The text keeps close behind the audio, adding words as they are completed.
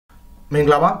မင်္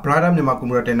ဂလာပါ Brother မြန်မာကွန်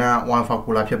ပျူတာတင်တဲ့ Wi-Fi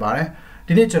ကိုလာဖြစ်ပါတယ်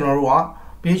ဒီနေ့ကျွန်တော်တို့က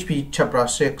PHP chapter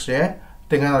 6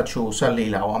ရဲ့သင်ခန်းစာချိုဆက်လေ့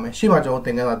လာပါမယ်ရှေ့မှာကျွန်တော်သ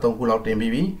င်ခန်းစာ3ခုလောက်တင်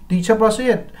ပြီးပြီဒီ chapter 6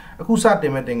ရဲ့အခုစတ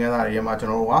င်မဲ့သင်ခန်းစာတွေမှာ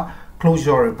ကျွန်တော်တို့က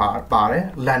closure တွေပါတယ်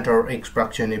lambda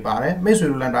expression တွေပါတယ်မိတ်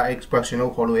ဆွေတို့ lambda expression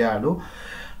ကိုခေါ်လို့ရတယ်လို့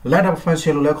lambda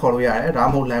function လို့လည်းခေါ်လို့ရတယ်ဒါ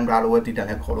မှမဟုတ် lambda လို့ပဲတည်တယ်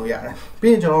လည်းခေါ်လို့ရတယ်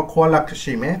ပြီးရင်ကျွန်တော် callux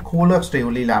ရှိမယ် callux တွေကို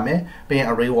လေ့လာမယ်ပြီးရင်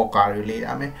array worker တွေလေ့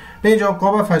လာမယ်ပြီးရင်ကျွန်တော်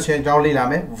callback function အကြောင်း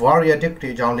လေ့လာမယ် variadic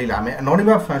တွေအကြောင်းလေ့လာမယ်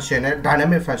anonymous function နဲ့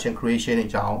dynamic function creation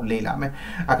တွေအကြောင်းလေ့လာမယ်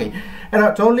okay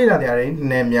အဲ့တော့ကျွန်တော်လေ့လာတဲ့အရာတွေ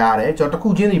နည်းများတယ်ကျွန်တော်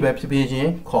တစ်ခုချင်းစီပဲဖြည်းဖြည်းချ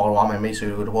င်းခေါ်သွားမယ်မိတ်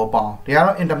ဆွေတို့သဘောပေါက်ဒီ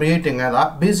ကတော့ intermediate သင်ခန်းစာ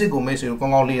basic ကိုမိတ်ဆွေတို့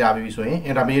ကောင်းကောင်းလေ့လာပြီးဆိုရင်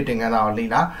intermediate သင်ခန်းစာကို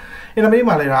လေ့လာ intermediate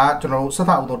မှာလည်းဒါကျွန်တော်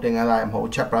စသအုပ်သင်ခန်းစာရမဟုတ်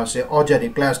chapter 6 object တွေ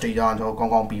class တွေအကြောင်းကျွန်တော်ကောင်း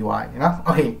ကောင်းပြီးသွားပြီနော်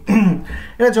okay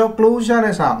အဲ့တော့ကျွန်တော် closure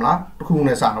နဲ့စမလား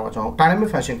တစ်ခုနဲ့စတော့ကျွန်တော် dynamic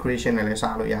function creation နဲ့လည်းစ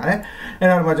လို့ရတယ်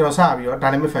အဲ့တော့ဒီမှာကျွန်တော်စပြီးတော့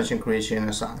dynamic function creation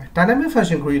နဲ့စမယ် dynamic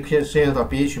function creation ဆိုတော့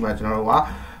PHP မှာကျွန်တော်တို့က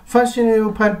function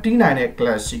ကိုဖန်တီးနိုင်တဲ့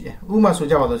class ရှိတယ်ဥပမာ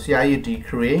ဆိုကြပါစို့ CREAT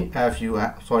create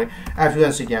fun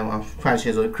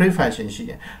function ဆို create function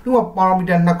ရှိတယ်သူက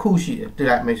parameter နှစ်ခုရှိတယ်တွေ့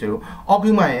လိုက်မိတ်ဆွေတို့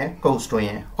argument ရဲ့ constraint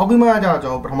ရဲ့ argument ကကျွန်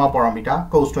တော်ပထမ parameter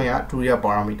constraint ကဒုတိယ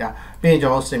parameter ပြီးရင်ကျွ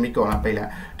န်တော် semicolon ပိတ်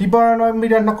လိုက်ဒီ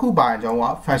parameter နှစ်ခုပါရင်ကျွန်တော်က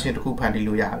function တစ်ခုဖန်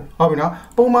တီးလို့ရတယ်ဟုတ်ပြီနော်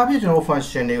ပုံမှန်ဖြစ်ကျွန်တော်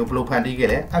function တွေကိုဘယ်လိုဖန်တီး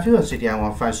ခဲ့လဲ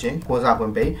fun function ကိုစားပွ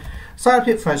င့်ပိတ်စဖြ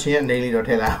စ် function ရဲ့ name လေးတော့ထ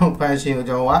ည့်လိုက်အောင် function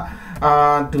ကိုကျွန်တော်က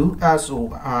do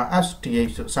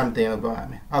sdh something လို့ပြော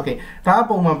ရမယ် okay ဒါ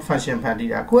ကပုံမှန် function ဖန်တီး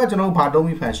တာအခုက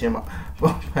ကျွန်တော်ဘာတုံးပြီး function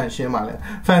မှာလဲ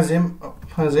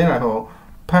function လာတော့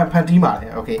ဖန်တီးမှာလေ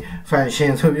okay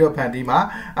function ဆိုပြီးတော့ဖန်တီးမှာ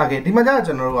okay ဒီ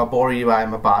မှာကျတော့ကျွန်တော်တို့က body ပါ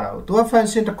မပါတော့ဘူးသူက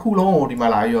function တစ်ခုလုံးကိုဒီ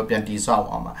မှာလာပြီးတော့ပြန်တည်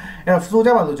ဆောက်အောင်ပါအဲ့တော့ဆိုကြ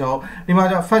ပါစို့ကျွန်တော်ဒီမှာ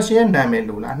ကျတော့ function ရဲ့နာမည်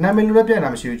လို့လားနာမည်လို့လည်းပြန်တာ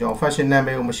မရှိဘူးကျွန်တော် function နာ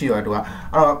မည်ကိုမရှိတော့သူကအဲ့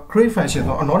တော့ create function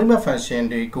ဆို anonymous function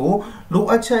တွေကို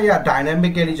လိုအပ်ချက်ရ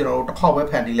dynamically ကျွန်တော်တို့တစ်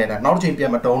ခေါက်ပဲဖန်တီးလိုက်တာနောက်တစ်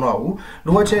ချိန်ပြန်မတုံးတော့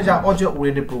ဘူးလိုအပ်ချက်ရ object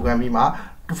oriented programming မှာ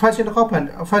function တစ်ခေါက်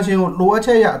function ကိုလို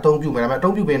အပ်ချက်ရအသုံးပြုမယ်ဒါပေမဲ့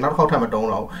အသုံးပြုပြီးနောက်တစ်ခေါက်ထပ်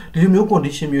မတုံးတော့ဘူးဒီလိုမျိုး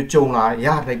condition မျိုးကြုံလာရ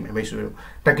လိုက်မယ်မိတ်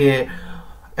ဆွေတို့တကယ်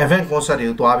event concept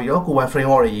တွေကိုတွားပြီးတော့ကိုယ်ပိုင်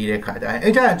framework တွေရေးတဲ့ခါကျရင်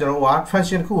အဲ့ကြရင်ကျွန်တော်တို့က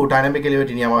function တစ်ခုကို dynamically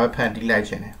ဒီနေရာမှာပဲဖန်တီးလိုက်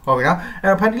ခြင်းတယ်ဟုတ်ပြီနော်အဲ့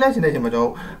တော့ဖန်တီးလိုက်ခြင်းတဲ့အချိန်မှာ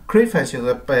ကျွန်တော် create function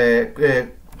ဆို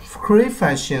create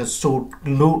function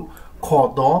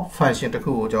ဆိုလို့ခေါ်တော့ function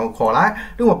တစ်ခုကိုကျွန်တော်ခေါ်လိုက်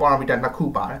သူ့မှာ parameter နှစ်ခု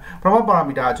ပါတယ်ပထမ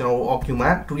parameter ကကျွန်တော်တို့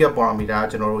argument ဒုတိယ parameter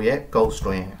ကကျွန်တော်တို့ရဲ့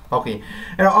constraint okay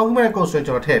အဲ့တော့ argument နဲ့ constraint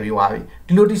ကျွန်တော်ထည့်ပြီးသွားပြီ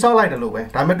ဒီလိုတိဆောက်လိုက်တယ်လို့ပဲ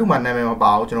ဒါပေမဲ့သူ့မှာနာမည်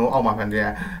မပါဘူးကျွန်တော်တို့အောက်မှာဖန်တီးရ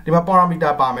တယ်ဒီမှာ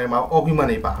parameter ပါမယ်ဒီမှာ argument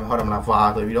တွေပါမယ်ဟုတ်တယ်မလား var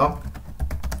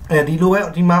ဆိုပြီးတော့ဒီလို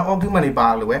ပဲဒီမှာ argument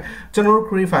တွေပါလို့ပဲကျွန်တော်တို့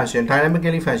create function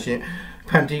dynamically function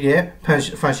ဖန်တီးတဲ့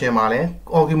function မှာလည်း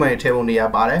argument တွေထ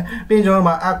ည့်ဖို့နေရာပါတယ်ပြီးရင်ကျွန်တော်တို့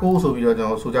မှာ echo ဆိုပြီးတော့ကျွန်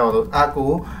တော်ဆိုကြပါစို့ echo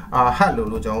hat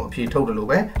လို့ကျွန်တော်အဖြေထုတ်တယ်လို့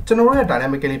ပဲကျွန်တော်တို့ရဲ့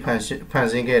dynamically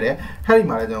function ခဲ့တဲ့ hat ဒီ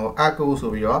မှာလည်းကျွန်တော် echo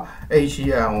ဆိုပြီးတော့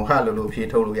hm hat လို့အဖြေ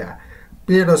ထုတ်လို့ရတယ်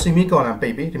ပြီးတော့ semicolon ပိ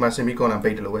တ်ပြီးဒီမှာ semicolon ပိ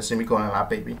တ်တယ်လို့ပဲ semicolon လာ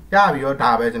ပိတ်ပြီး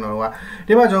ရပြီးတော့ဒါပဲကျွန်တော်တို့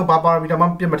ကဒီမှာကျွန်တော်ဘာ parameter မှ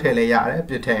ပြစ်မထည့်လဲရ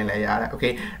တယ်ပြစ်ထည့်ရင်လည်းရတယ်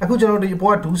okay အခုကျွန်တော်ဒီ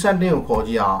ဘောက do something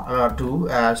ကိုခေါ်ကြည့်အောင်အဲ့တော့ do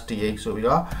sdh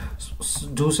ဆိုပြီးတော့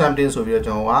do something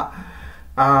ဆိုပြီးတော့ကျွန်တော်က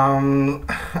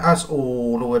so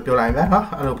လို့ပဲပြောလိုက်မယ်နော်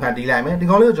အဲ့လိုဖန်တီးလိုက်မယ်ဒီ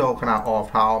ကောင်လေးကိုကျွန်တော်ခဏ off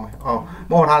ထားအောင်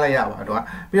မယ်မ off ထားလိုက်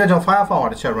ရပါတော့ပြီးတော့ကျွန်တော် Firefox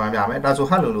မှာတစ်ချက် run ပြမယ်ဒါဆို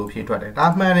hello လို့ဖြည့်ထွက်တယ်ဒါ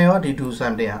မှန်တယ်ရောဒီ do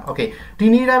something อ่ะ okay ဒီ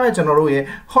နည်းတိုင်းပဲကျွန်တော်တို့ရဲ့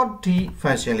hot d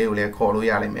function လေးကိုလည်းခေါ်လို့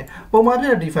ရလိမ့်မယ်ပုံမှန်ဖြစ်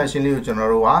တဲ့ဒီ function လေးကို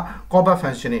ကျွန်တော်တို့က callback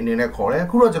function အနေနဲ့ခေါ်တယ်အ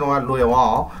ခုတော့ကျွန်တော်ကလွယ်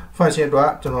အောင် function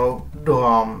အတွက်ကျွန်တော်တို့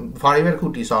variable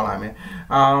တစ်ခုတည်ဆောက်လိုက်မယ်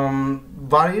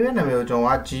variable နာမည်ကို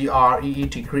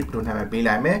ကျွန်တော်က greet လို့နာမည်ပေး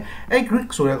လိုက်မယ်အဲ့ greet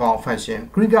ဆိုတဲ့ကောင် function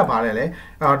greet ကဘာလဲ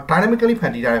dynamically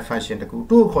ဖန်တီးထားတဲ့ function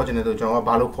တကူသူ့ကိုခေါ်ချင်တယ်ဆိုကျွန်တော်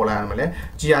ကဘာလို့ခေါ်လိုက်ရမလဲ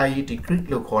greet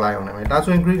လို့ခေါ်လိုက်အောင်နာ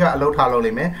မည်ဒါဆိုရင် greet ကအလုပ်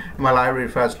ထားလုပ်လိမ့်မယ်ဒီမှာလာ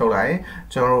refresh လုပ်လိုက်ရင်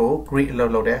ကျွန်တော်တို့ greet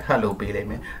အလုပ်လုပ်တဲ့ hello ပေးလိမ့်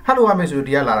မယ် hello ကမယ်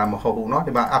ဆိုဒီကလာတာမဟုတ်ဘူးเนาะ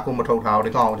ဒီမှာ echo မထုတ်ထား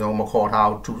ဘူးဒီကောင်ကိုကျွန်တော်မခေါ်ထား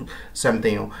ဘူး to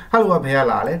something ကို hello ကဘယ်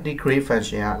ကလာလဲဒီ create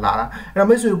function ကလာတာအဲ့တော့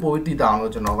မယ်ဆိုပိုပြီးတည်တောင်း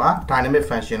လို့ကျွန်တော်က dynamic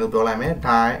function လို့ပြောလိုက်မယ်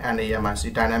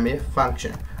dynamic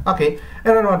function okay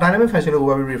အဲ့တော့ dynamic function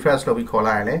ကို refresh လုပ်ပြီးခေါ်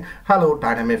လိုက်ရင်လေ hello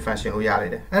dynamic function ကိုရ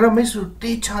လိုက်တယ်အဲ့တော့ မိတ်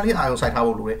ဆွေတေချာလေးအာရုံစိုက်ထား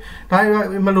ဖို့လိုတယ်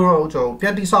ဒါမလို့တော့ကျွန်တော်ပြ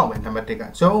န်တိဆောက်မယ်နံပါတ်1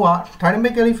ကကျွန်တော်က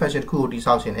dynamically function တစ်ခုကိုတိ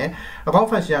ဆောက်ခြင်းနဲ့အကောင့်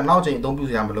function ကနောက်ချိန်အသုံး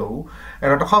ပြုစရာမလိုဘူးအဲ့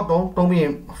တော့တစ်ခေါက်တုံးပြီး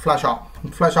ရင် flash out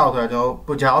ဆိုတာကျွန်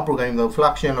တော် Java programming လို့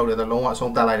function လုပ်တယ်လုံးဝ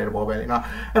အဆုံးသတ်လိုက်တဲ့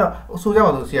ဘောပဲလေနော်အဲ့တော့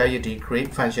ဆိုကြပါစို့ CREAT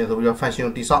create function ဆိုပြီးတော့ function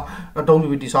ကိုတိဆောက်အသုံးပြု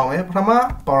ပြီးတိဆောက်မယ်ပထမ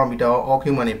parameter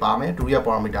argument တွေပါမယ်ဒုတိယ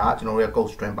parameter ကကျွန်တော်တို့ရဲ့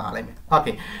constraint ပါလိုက်မယ်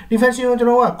okay ဒီ function ကိုကျွန်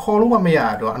တော်ကခေါ်လို့မ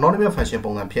ရတော့ anonymous function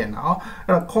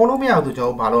ပုံစံဖြစ်နေတာအဲ့တော့ခေါ်လို့မရဘူးကျွန်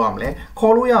တော်ဘာလုပ်ရမလဲ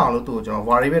ခေါ်လို့ရအောင်လို့သူ့ကိုကျွန်တော်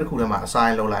variable တစ်ခုထဲမှာ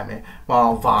assign လုပ်လိုက်မယ်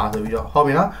var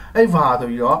ဆိုပြီးတော့ဟုတ်ပြီနော်အဲ့ var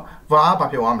ဆိုပြီးတော့ var ဘာ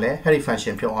ဖြစ်သွားမလဲအဲ့ဒီ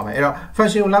function ဖြစ်သွားမယ်အဲ့တော့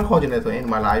function ကိုလမ်းခေါ်ခြင်းလဲဆိုရင်ဒီ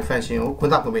မှာလာပြီး function ကိုခွင့်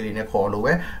သက်ခွင့်ပေးလေး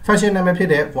နဲ့ခေါ်လို့ပဲ function နာ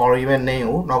မည်ဖြစ်တဲ့ variable name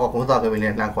ကိုနောက်ကခွင့်သက်ခွင့်ပေးလေး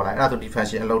နဲ့လမ်းခေါ်လိုက်အဲ့ဒါဆိုဒီ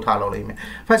function အလုပ်ထားလုပ်လိမ့်မယ်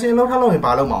function အလုပ်ထားလုပ်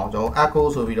ရင်ဘာလုပ်မအောင်ကျွန်တော် echo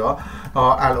ဆိုပြီးတော့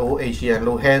LOHL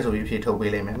lohe ဆိုပြီးဖြည့်ထုတ်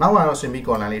ပေးလိမ့်မယ်နောက်ကတော့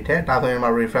semicolon လေးထည့်ဒါဆိုရင်မှာ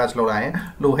refresh လုပ်လိုက်ရင်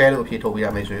lohe လို့ဖြည့်ထုတ်ပေး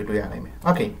ရမယ်ဆိုပြီးတွေ့ရနိုင်မယ်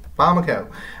okay ဘာမှမခက်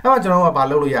ဘူးအဲ့မှာကျွန်တော်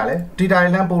ကဘာလုပ်လို့ရလဲ data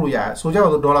လမ်းပို့လို့ရတယ်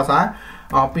ဆိုကြတော့ $sign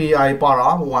PI para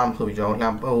 1ဆိုပြီးကျွန်တော်လှ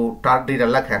မ်းဟို data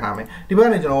လက်ခံထားမယ်ဒီဘက်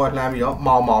ကနေကျွန်တော်ကလှမ်းပြီးတော့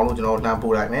မောင်လို့ကျွန်တော်လှ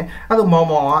မ်းပို့လိုက်မယ်အဲ့ဒါ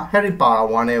မောင်က Harry para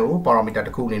 1နဲ့ကို parameter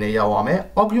တစ်ခုအနေနဲ့ရောက်သွားမယ်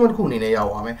argument တစ်ခုအနေနဲ့ရောက်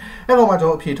သွားမယ်အဲ့ကောင်မှကျွန်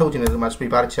တော်အဖြေထုတ်ခြင်းနဲ့ဆိုမှ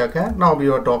space bar တစ်ချက်ခံနောက်ပြီး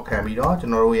တော့ dot ခံပြီးတော့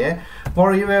ကျွန်တော်တို့ရဲ့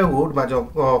variable ကိုဒီမှာ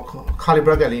ကျွန်တော် curly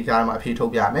bracket လေးကြားမှာအဖြေထု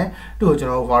တ်ပြမယ်သူ့ကိုကျွန်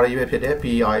တော် variable ဖြစ်တဲ့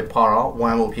PI para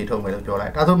 1ကိုအဖြေထုတ်မယ်လို့ပြော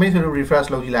လိုက်ဒါဆို main ဆို refresh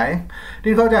လုပ်ကြည့်လိုက်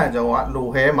ဒီခေါက်ကျရင်ကျွန်တော်က low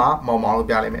hair မှာမောင်လို့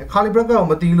ပြလိုက်မယ် curly bracket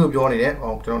ကိုမတီးလို့ပြောနေတယ်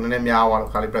ဟိုကျွန်တော်နည်းနည်းများသွား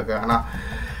curly bracket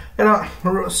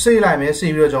အဲ့တော့စေးလိုက်မယ်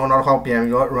စေးပြီးတော့ကျွန်တော်နောက်တစ်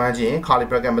ခေါက်ပြန်ပြီးတော့ run ခြင်း curly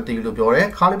bracket မသိဘူးလို့ပြောတယ်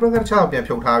curly bracket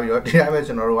တစ်ချက်တော့ပြန်ဖြုတ်ထားပြီးတော့ဒီတို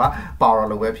င်းပဲကျွန်တော်တို့က power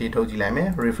လို့ပဲဖြည့်ထုတ်ကြည့်လိုက်မယ်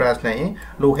refresh နဲ့ရင်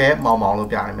low hair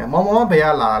မောင်လို့ပြနိုင်မယ်မောင်ကဘယ်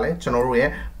ကလာတာလဲကျွန်တော်တို့ရဲ့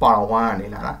power 1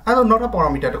ကနေလာတာအဲ့တော့နောက်ထပ်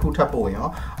parameter တစ်ခုထပ်ပို့ရင်ရော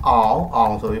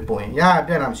အောင်ဆိုပြီးပို့ရင်ရ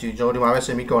ပြတ်တာမရှိဘူးကျွန်တော်ဒီမှာပဲ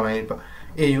semicolon လေး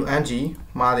AUNG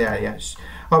မှားတယ်ရ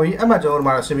ဟုတ်ပြီအဲ့မှာကျွန်တော်တို့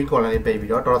မှာ semicolon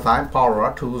လေးပိတ်ပြီးတော့ $sign power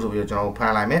 2ဆိုပြီးတော့ကျွန်တော်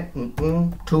ဖမ်းလိုက်မယ်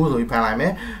2ဆိုပြီးဖမ်းလိုက်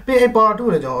မယ်ပြီးရင် power 2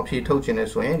ကိုလည်းကျွန်တော်အဖြေထုတ်ခြင်းနဲ့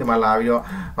ဆိုရင်ဒီမှာလာပြီးတော့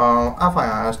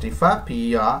FIRST fact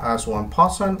PR as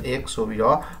 1% x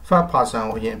ဆိုပြီးတော့ fact%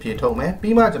 ကိုအရင်အဖြေထုတ်မယ်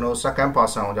ပြီးမှကျွန်တော် second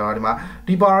person ကိုကျွန်တော်ဒီ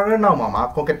မှာဒီ power ရဲ့နောက်မှာ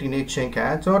concatenation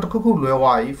ခံကျွန်တော်တစ်ခုခု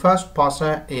လွဲသွားပြီ first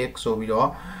person x ဆိုပြီးတော့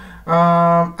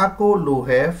echo low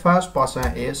hair first person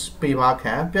is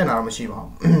ပေးပါခံပြန်လာတော့မ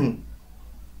ရှိပါဘူး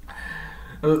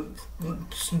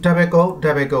double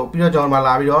go ပြီးတော့ကျွန်တော်မှာ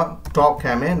လာပြီးတော့ drop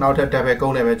ခံမယ်နောက်ထပ် double go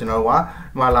နဲ့ပဲကျွန်တော်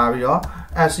ကမှာလာပြီးတော့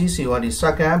SCC1 ဒီ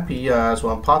second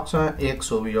PS1 person x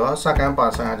ဆိုပြီးတော့ second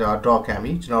person ကကျွန်တော် drop ခံ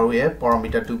ပြီကျွန်တော်တို့ရဲ့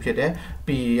parameter 2ဖြစ်တဲ့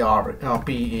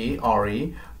PARE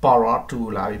power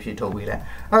 2လာပြီးဖြည့်ထုတ်ပေး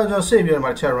လိုက်အဲ့တော့ကျွန်တော်စေ့ပြီးတော့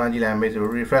မှာ chat run ကြည့်လိုက်မယ်ဆို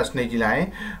refresh နေကြည့်လိုက်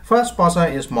first person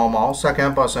is မောင်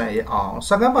second person is အောင်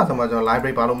second person မှာကျွန်တော် line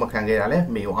break ဘာလို့မခံခဲ့တာလဲ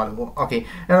မေဟောလို့ပေါ့ okay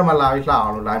အဲ့တော့မှလာပြီးလှအော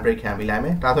င်လို့ line break ခံပေးလိုက်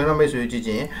မယ်ဒါဆိုရင်တော့မိတ်ဆွေကြ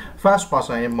ည့်ချင်း first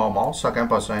person is မောင် second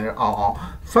person is အောင်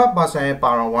first person is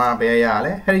power 1ဘယ်ရ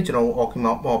ရလဲအဲ့ဒီကျွန်တော်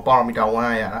argument parameter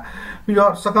 1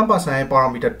ရတာပြီးတော့ second person ရဲ့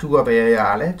parameter 2ကဘယ်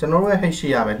ရရလဲကျွန်တော်တို့ရဲ့ h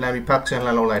ရှိရမယ်လှမ်းပြီး function လှ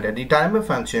မ်းလုပ်လိုက်တယ်ဒီ dynamic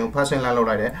function ကို function လှ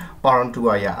မ်းလုပ်လိုက်တယ် parameter 2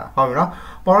ကရတာဟုတ်ပြီနော်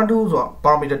parameter 2ဆိုတော့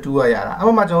parameter 2ကရတာ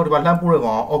အဲ့မှာကျွန်တော်ဒီမှာလှမ်းပို့ရ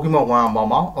ကောင် argument 1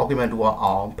ကမောင် argument 2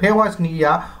ကအောင် pairwise နည်းရ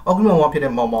argument 1ဖြစ်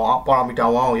တဲ့မောင်က parameter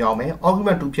 1ကိုရောက်မယ်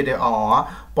argument 2ဖြစ်တဲ့အောင်က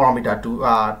parameter 2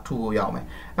ကိုရောက်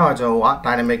မယ်အဲ့မှာကျွန်တော်က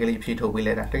dynamically ဖြည့်ထုတ်ပေး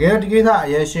လိုက်တာတကယ်တော့ဒီကိစ္စ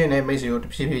အရင်ရှင်းနေမိတ်ဆွေတို့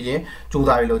ဖြည့်ချင်းစူးစ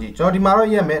မ်းပြီးလုပ်ကြည့်ကျွန်တော်ဒီမှာတော့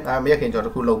ရက်မယ်မရက်ခင်ကျွန်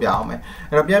တော်တခုလုပ်ပြအောင်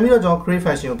မယ်အဲ့တော့ပြန်ပြီးတော့ကျွန်တော် create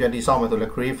function ကိုပြန်တည်ဆောက်မယ်ဆိုလဲ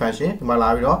create function ဒီ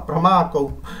မှာလာပြီးတော့ပထမ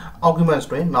code argument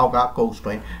string နောက်က code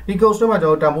string ဒီ code string မှာကျွန်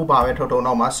တော်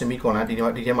တန်ဖိုးပါပဲထုတ်နောက်မှာ semicolon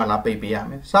ဒီထဲမှာလာပိတ်ပေး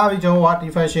ရမယ်စပြီးကျွန်တော်ကဒီ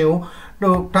function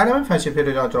ကိုတို့ dynamic function ဖြစ်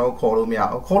တဲ့ကြောင့်ကျွန်တော်ခေါ်လို့မ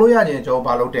ရဘူးခေါ်လို့ရရင်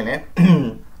ကျွန်တော်ဘာလုပ်တင်လဲ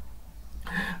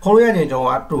ခေါ်လို့ရရင်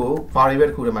ကျွန်တော်ကသူ့ variable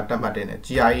တစ်ခုထဲမှာတတ်မှတ်တင်တယ်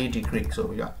GRE degree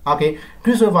ဆိုပြီးတော့ okay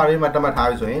Greek ဆို variable မှာတတ်မှတ်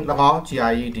ထားပြီဆိုရင်၎င်း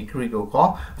GRE degree ကိုခေါ်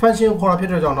function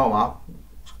ကိုခေါ်တာဖြစ်တဲ့ကြောင့်တော့မှာ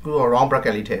သူ့ round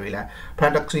bracket လေးထည့်ပေးလိုက်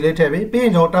parenthesis လေးထည့်ပေးပြီး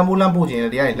ရင်ကျွန်တော်တန်ဖိုးလမ်းပို့ခြင်း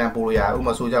နဲ့တရားကြီးလမ်းပို့လို့ရတယ်ဥ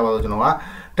ပမာဆိုကြပါတော့ကျွန်တော်က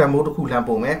တန်ဖိုးတစ်ခုလမ်း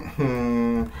ပို့မယ်1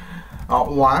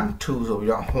 2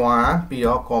ဆိုပြီးတော့1ပြီး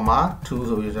တော့ comma 2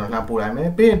ဆိုပြီးတော့ကျွန်တော်လှမ်းပို့လိုက်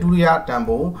မယ်ပြီးရင်ဒုတိယတန်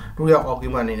ဖိုးဒုတိယ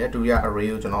argument အနေနဲ့ဒုတိယ array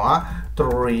ကိုကျွန်တော်က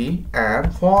3 and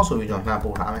 4ဆိုပြီးတော့လှမ်း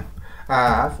ပို့ထားမယ်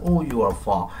F O U R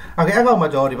 4 okay အဲ့ကောင်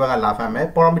မှာကျွန်တော်ဒီဘက်ကလာဖမ်းမယ်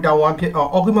parameter 1ဖြစ်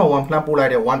argument 1 plan ပို့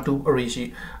လိုက်တဲ့1 2 array ရှိ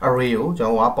array ကိုကျွန်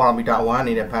တော်က parameter 1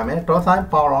အနေနဲ့ဖမ်းမယ် $sign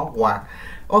power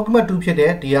 1 argument 2ဖြစ်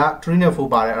တဲ့ဒီက3နဲ့ 4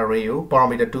ပါတဲ့ array ကို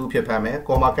parameter 2ဖြစ်ဖမ်းမယ်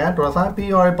comma can $sign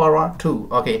PR power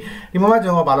 2 okay ဒီမှာကျွ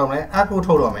န်တော်ကဘာလုပ်မလဲ echo ထု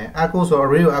တ်တော့မယ် echo ဆို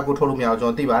array ကို echo ထုတ်လို့မရအောင်ကျွန်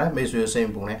တော်သိပါတယ်မိတ်ဆွေစိတ်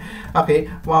ပုံနဲ့ okay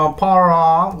power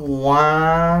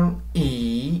 1 e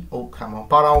oh come on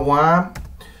power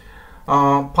 1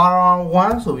 power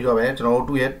 1ဆိုပြီးတော့ပဲကျွန်တော်တို့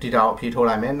သူ့ရဲ့ data ကိုဖြည့်ထုတ်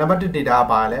လိုက်မယ်နံပါတ်1 data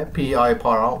ကပါလဲ PI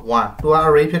power 1သူက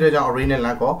array ဖြစ်တဲ့ကြောင့် array နဲ့လ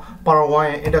မ်းကော power 1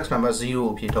ရဲ့ index number 0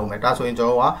ကိုဖြည့်ထုတ်မယ်ဒါဆိုရင်ကျွန်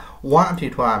တော်က1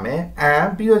အဖြည့်ထုတ်ရမယ် and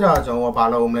ပြီးတော့ကျွန်တော်ကဘာ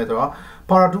လုပ်မလဲဆိုတော့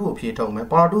power 2ကိုဖြည့်ထုတ်မယ်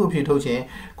power 2ကိုဖြည့်ထုတ်ခြင်း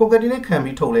concatenate ခံ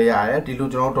ပြီးထုတ်လဲရတယ်ဒီ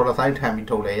လိုကျွန်တော် $sign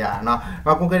ထန်ပြီးထုတ်လဲရတယ်เนาะ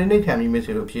concatenate ခံပြီးမိတ်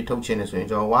ဆွေတို့ဖြည့်ထုတ်ခြင်းနဲ့ဆိုရင်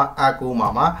ကျွန်တော်က echo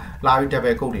မှာလာပြီး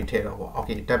double quote တွေထည့်တော့ပေါ့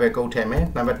okay double quote ထည့်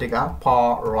မယ်နံပါတ်1က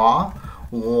power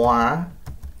 1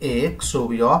 x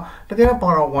ဆိုပြီးတော့တကယ်တော့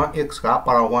power 1x က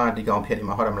power 1ဒီ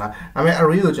ကောင်ဖြစ်နေမှာဟုတ်တယ်မလားဒါပေမဲ့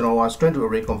array ကိုကျွန်တော်က string to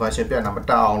array conversion ပြတာ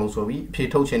မတအောင်လို့ဆိုပြီးအဖြေ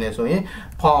ထုတ်ခြင်းနဲ့ဆိုရင်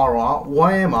power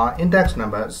 1ရဲ့မှာ index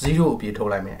number 0ကိုအ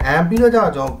ဖြေထုတ်လိုက်မယ်and ပြီးတော့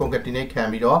ကျွန်တော် concatenate ခံ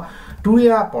ပြီးတော့ဒုတိ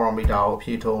ယ parameter ကိုအ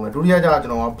ဖြေထုတ်မယ်ဒုတိယကျတော့ကျွ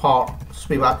န်တော်က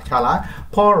space bar ချလိုက်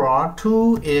for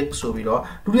 2x ဆိုပြီးတော့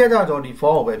ဒုတိယကျတော့ကျွန်တော်ဒီ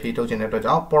for ကိုပဲဖြည့်ထုတ်ခြင်းတဲ့အတွက်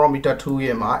ကြောင့် parameter 2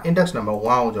ရဲ့မှာ index number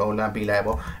 1ကိုကျွန်တော်လမ်းပေးလိုက်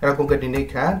ပေါ့အဲ့တော့ concatenate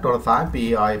ခံ $sign pi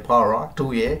for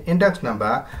 2ရဲ့ index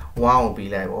number 1ကို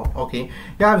ပေးလိုက်ပေါ့ okay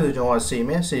ရပြီဆိုကျွန်တော်ဆေးမ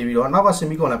ယ်ဆေးပြီးတော့နောက်က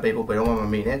semicolon ပေးဖို့ဘယ်တော့မှမ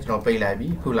မေ့နဲ့ကျွန်တော်ပေးလိုက်ပြီ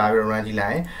ခုလာပြီး run ကြည့်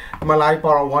လိုက်ရင်ဒီမှာ line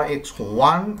for 1x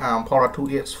 1 for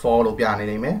 2x 4လို့ပြနေ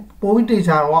နေမယ်ပိုပြီးတေ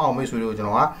ချာတော့အောင်မေ့ဆိုလို့ကျွန်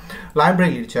တော်က line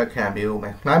break လေးတစ်ချက်ခံပေးဦးမ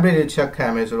ယ် line break လေးတစ်ချက်ခံ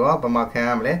မယ်ဆိုတော့ဘာမှခံရ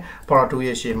မလဲ for 2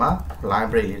ရဲ့ရှေ့မှာ line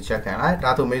break လေးတစ်ချက်ခံလိုက်ဒါ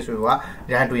ဆိုမေ့ဆိုတော့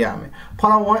ရန်တွေ့ရမယ်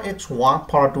for 1x 1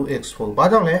 for 2x 4ဘာ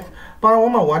ကြောင့်လဲ for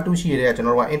 1မှာ 1 2ရှိရတဲ့ကျွန်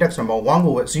တော်တို့က index number 1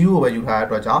ကိုပဲ0ကိုပဲယူထားတဲ့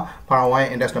အတွက်ကြောင့် for 1ရဲ့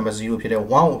index number 0ဖြစ်တဲ့1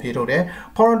ကိုဖြည့်ထုတ်တယ်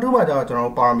for 2မှာကျတော့ကျွန်တော်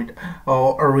တို့ parameter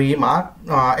array မှာ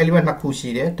element နှစ်ခုရှိ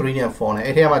တယ်3နဲ့4နဲ့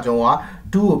အဲ့ထဲမှာကျွန်တော်က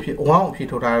2ကိုဖြည့်1ကိုဖြည့်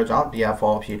ထုတ်ထားတဲ့ကြောင့်ဒီက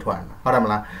4ဖြည့်ထွက်တယ်ဟုတ်တယ်မ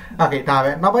လားโอเคဒါပဲ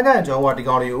နောက်ပိုင်းကျရင်ကျွန်တော်ကဒီ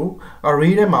ကောင်လေးကို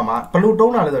array ထဲမှာဘယ်လို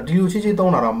တုံးတာလဲဆိုတော့ဒီလိုချင်း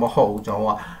တုံးတာတော့မဟုတ်ဘူးကျွန်တော်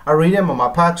က array ထဲမှာ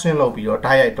function လုပ်ပြီးတော့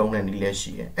direct တုံးတဲ့နည်းလည်း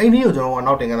ရှိတယ်အဲ့ဒီကိုကျွန်တော်က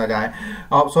နောက်တင်ကစားကြရင်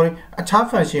sorry အခြား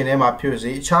function ထဲမှာဖြစ်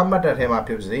စေအခြား method ထဲမှာ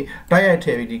ဖြစ်စေ direct ထ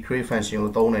ည့်ပြီးဒီ create function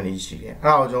ကိုသုံးတဲ့နည်းရှိတယ်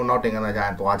အဲ့ဒါကိုကျွန်တော်နောက်တင်ကစားကြရ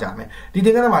င်သွားကြမယ်ဒီတ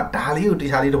င်ကစားမှာဒါလေးကိုတ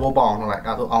ရားလေးတစ်ပုဒ်ပေါအောင်လုပ်လိုက်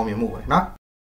ဒါဆိုအောင်မြင်မှုပဲเนาะ